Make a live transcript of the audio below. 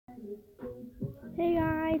Hey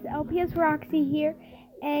guys, LPS Roxy here,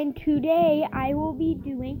 and today I will be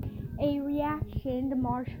doing a reaction to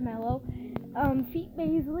Marshmallow, Feet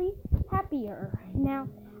Baisley, Happier. Now,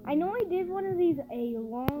 I know I did one of these a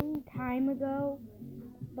long time ago,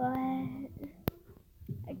 but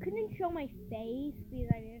I couldn't show my face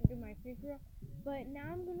because I didn't do my face real, but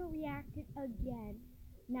now I'm going to react it again.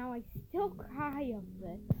 Now, I still cry of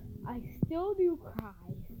this. I still do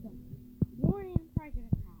cry, so warning, I'm probably going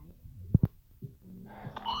to cry.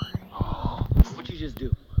 What'd you just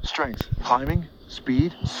do? Strength, climbing,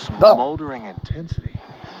 speed, smoldering intensity.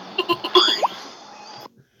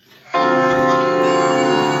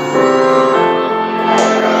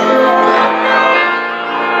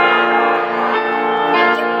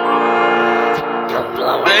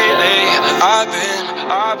 Lately,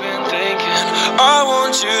 I've been thinking, I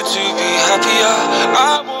want you to be happier.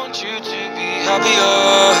 I want you to be happier.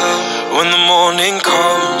 When the morning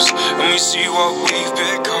comes and we see what we've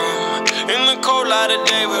become. In the cold light of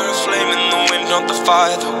day, we're a flame in the wind, not the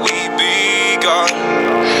fire that we begun.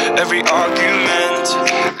 Every argument,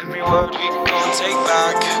 every word we can't take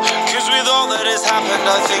back. Cause with all that has happened,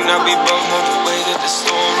 I think that we both know the way that the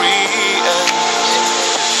story ends.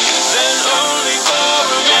 Then only for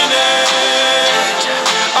a minute,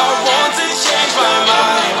 I want to change my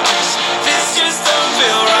mind. Cause this just don't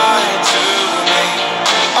feel right to me.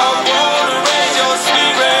 I wanna raise your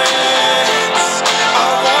spirits, I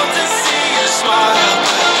want to see you smile.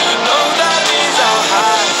 No, that means I'll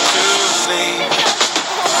have to leave.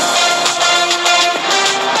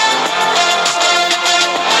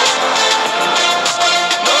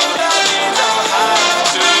 No, that means I'll have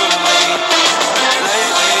to leave.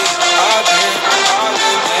 Lately, I've been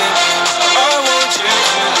thinking, I want you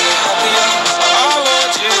to be happier. I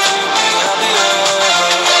want you to be happier.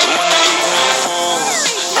 When the evening falls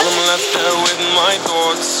and I'm left there with my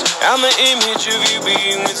thoughts, and the image of you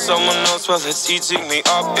being with someone else, well, it's eating me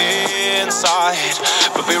up inside.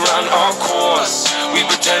 But we ran our course, we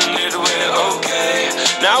pretended we're okay.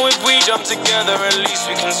 Now if we jump together, at least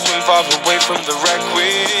we can swim far away from the wreck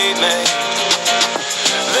we made.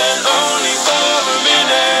 Then only for a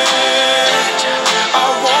minute, I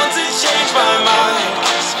want to change my mind.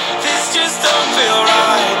 Cause this just don't feel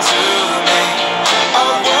right to me. I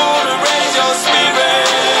wanna raise your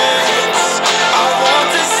spirits, I want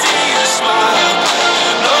to see you smile.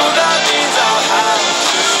 No, that means I'll have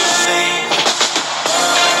to leave.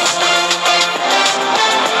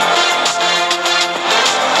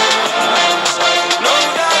 No,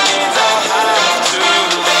 that means I'll have to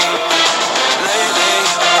leave. Lately,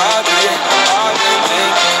 I've been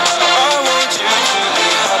thinking, I want you to be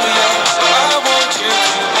happier. I want you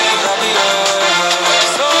to be happier.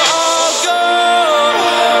 So I'll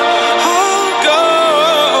go.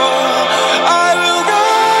 I will go.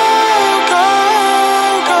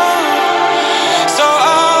 So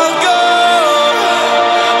I'll go.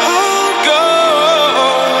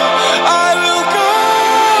 I will go.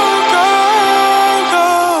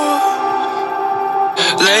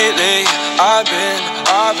 Lately, I've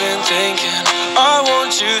been thinking, I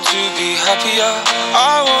want you to be happier.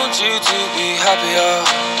 I want you to be happier.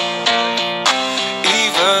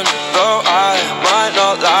 Even though I might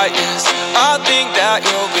not like this, I think that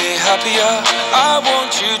you'll be happier. I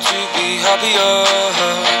want you to be happier.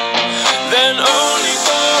 Then only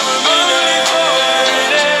for a minute,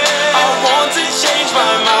 I want to change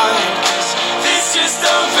my mind. Cause this just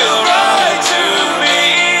don't feel right to me.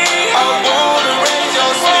 I wanna raise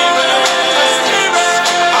your spirits,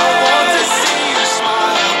 I want to see you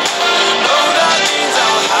smile. No, that means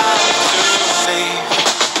I'll have to leave.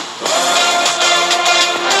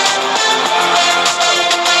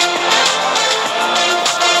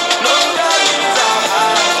 No, that means I'll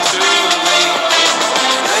have to leave.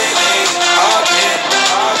 Lately, I've been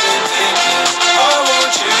thinking, I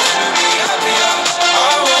want you to be happier.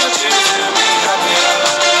 I want you to be happier.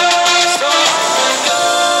 So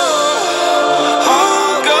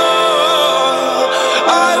I'll go.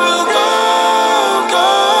 I will go.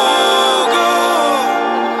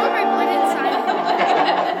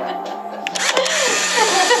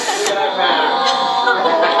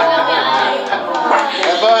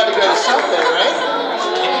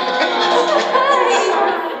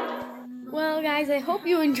 Well, guys, I hope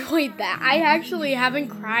you enjoyed that. I actually haven't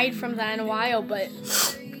cried from that in a while, but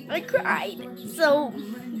I cried. So,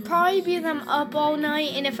 probably because I'm up all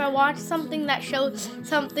night, and if I watch something that shows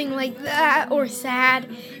something like that or sad,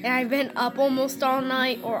 and I've been up almost all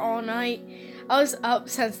night or all night, I was up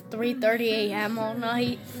since 3:30 a.m. all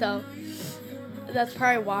night, so that's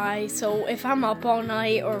probably why. So, if I'm up all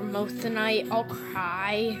night or most of the night, I'll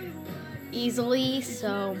cry easily,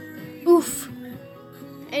 so Oof.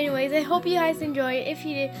 Anyways, I hope you guys enjoyed. If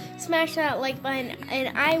you did, smash that like button,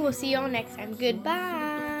 and I will see you all next time.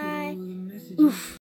 Goodbye. Oof.